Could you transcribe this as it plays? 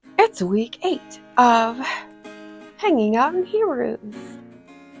It's week 8 of Hanging Out in Hebrews.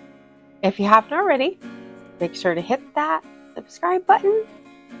 If you haven't already, make sure to hit that subscribe button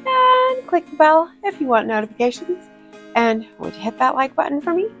and click the bell if you want notifications. And would you hit that like button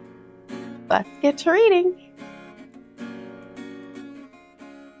for me? Let's get to reading.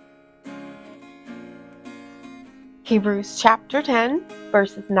 Hebrews chapter 10,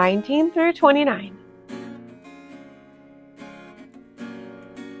 verses 19 through 29.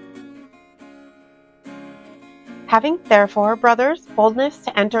 Having therefore, brothers, boldness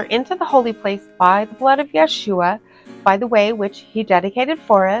to enter into the holy place by the blood of Yeshua, by the way which he dedicated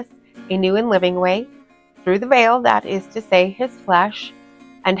for us, a new and living way, through the veil, that is to say, his flesh,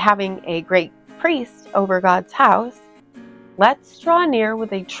 and having a great priest over God's house, let's draw near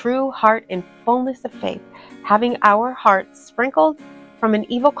with a true heart in fullness of faith, having our hearts sprinkled from an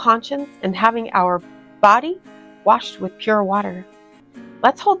evil conscience, and having our body washed with pure water.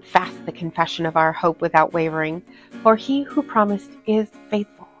 Let's hold fast the confession of our hope without wavering, for he who promised is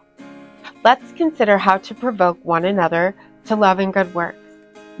faithful. Let's consider how to provoke one another to love and good works,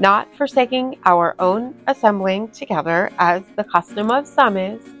 not forsaking our own assembling together as the custom of some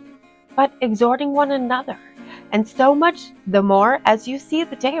is, but exhorting one another, and so much the more as you see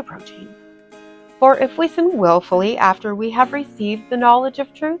the day approaching. For if we sin willfully after we have received the knowledge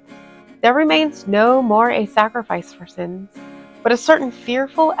of truth, there remains no more a sacrifice for sins, but a certain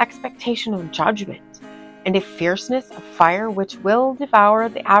fearful expectation of judgment, and a fierceness of fire which will devour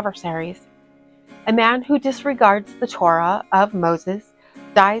the adversaries. A man who disregards the Torah of Moses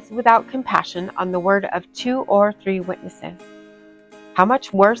dies without compassion on the word of 2 or 3 witnesses. How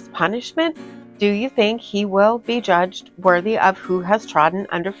much worse punishment do you think he will be judged worthy of who has trodden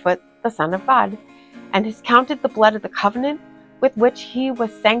underfoot the Son of God, and has counted the blood of the covenant with which he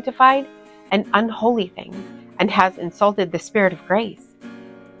was sanctified an unholy thing, and has insulted the Spirit of grace?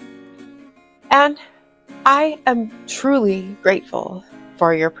 And I am truly grateful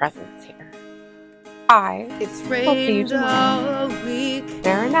for your presence here. I will see you tomorrow.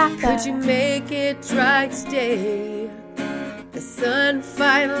 Maranatha. Could you make it dry today? The sun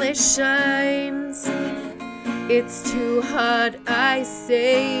finally shines. It's too hot, I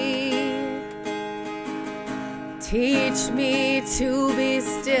say. Teach me to be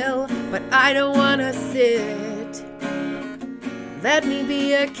still, but I don't want to sit. Let me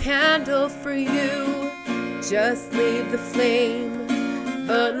be a candle for you. Just leave the flame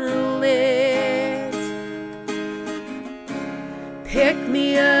unlit. Pick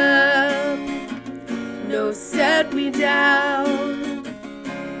me up, no, set me down.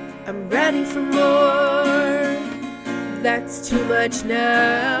 I'm ready for more, that's too much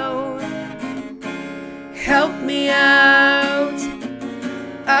now. Help me out,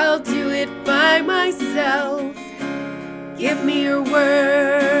 I'll do it by myself. Give me your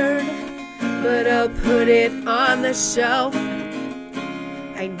word, but I'll put it on the shelf.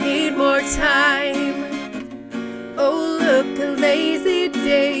 I need more time. Oh, look, a lazy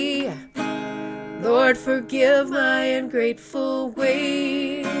day. Lord, forgive my ungrateful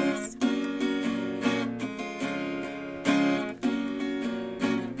ways.